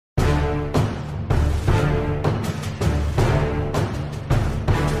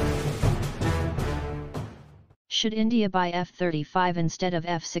Should India buy F-35 instead of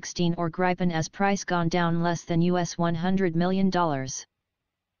F-16 or Gripen as price gone down less than $100 million?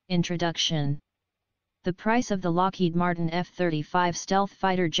 Introduction. The price of the Lockheed Martin F-35 stealth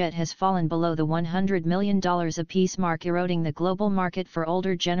fighter jet has fallen below the $100 million apiece mark, eroding the global market for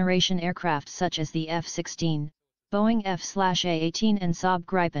older generation aircraft such as the F-16, Boeing F/A-18 and Saab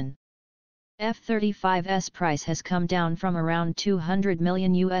Gripen. F-35's price has come down from around $200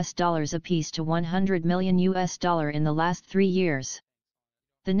 million apiece to $100 million in the last 3 years.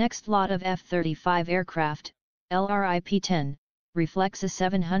 The next lot of F-35 aircraft, LRIP-10, reflects a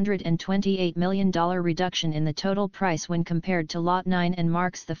 $728 million reduction in the total price when compared to Lot 9 and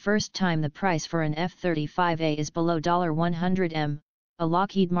marks the first time the price for an F-35A is below $100 million, a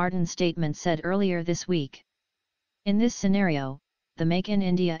Lockheed Martin statement said earlier this week. In this scenario, the Make in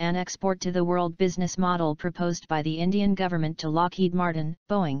India and Export to the World business model proposed by the Indian government to Lockheed Martin,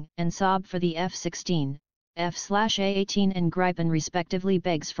 Boeing, and Saab for the F-16, F/A-18 and Gripen respectively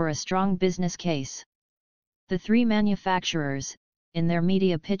begs for a strong business case. The three manufacturers, in their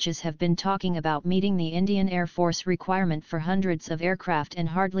media pitches, have been talking about meeting the Indian Air Force requirement for hundreds of aircraft and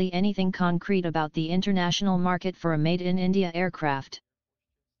hardly anything concrete about the international market for a made-in-India aircraft.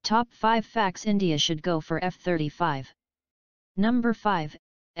 Top 5 facts India should go for F-35. Number 5,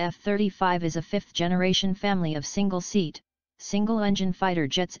 F-35 is a fifth-generation family of single-seat, single-engine fighter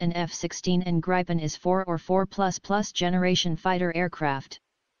jets, and F-16 and Gripen is 4 or 4++ generation fighter aircraft.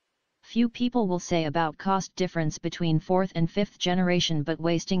 Few people will say about cost difference between 4th and 5th generation, but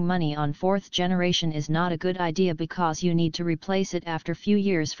wasting money on 4th generation is not a good idea because you need to replace it after few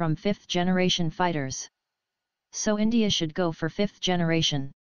years from 5th generation fighters. So India should go for 5th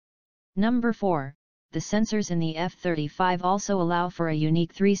generation. Number 4, the sensors in the F-35 also allow for a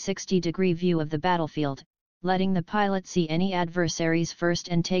unique 360-degree view of the battlefield, letting the pilot see any adversaries first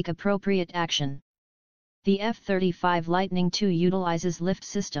and take appropriate action. The F-35 Lightning II utilizes lift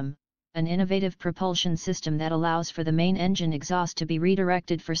system, an innovative propulsion system that allows for the main engine exhaust to be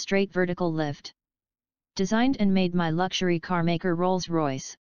redirected for straight vertical lift. Designed and made by luxury car maker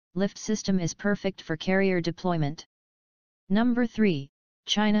Rolls-Royce, lift system is perfect for carrier deployment. Number 3,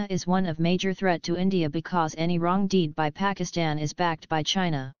 China is one of major threat to India because any wrong deed by Pakistan is backed by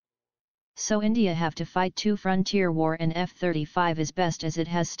China. So India have to fight two frontier war, and F-35 is best as it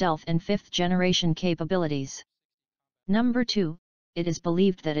has stealth and 5th generation capabilities. Number 2, it is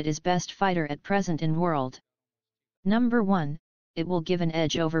believed that it is best fighter at present in world. Number 1, it will give an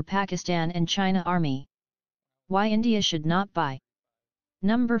edge over Pakistan and China Army. Why India should not buy?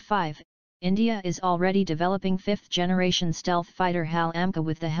 Number 5, India is already developing 5th generation stealth fighter HAL AMCA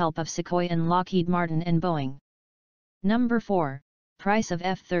with the help of Sukhoi and Lockheed Martin and Boeing. Number 4, price of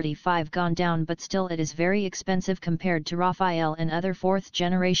F-35 gone down, but still it is very expensive compared to Rafale and other 4th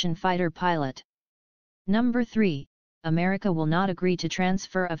generation fighter pilot. Number 3, America will not agree to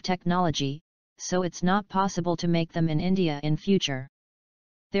transfer of technology, so it's not possible to make them in India in future.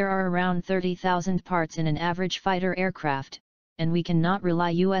 There are around 30,000 parts in an average fighter aircraft, and we cannot rely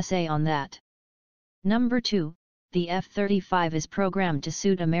USA on that. Number 2, the F-35 is programmed to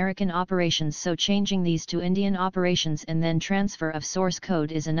suit American operations, so changing these to Indian operations and then transfer of source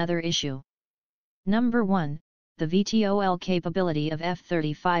code is another issue. Number 1, the VTOL capability of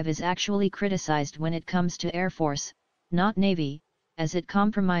F-35 is actually criticized when it comes to Air Force, not Navy, as it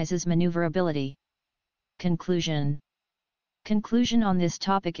compromises maneuverability. Conclusion. Conclusion on this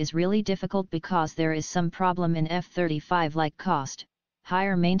topic is really difficult because there is some problem in F-35 like cost,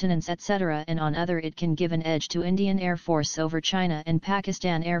 higher maintenance etc., and on other it can give an edge to Indian Air Force over China and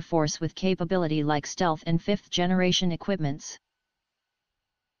Pakistan Air Force with capability like stealth and 5th generation equipments.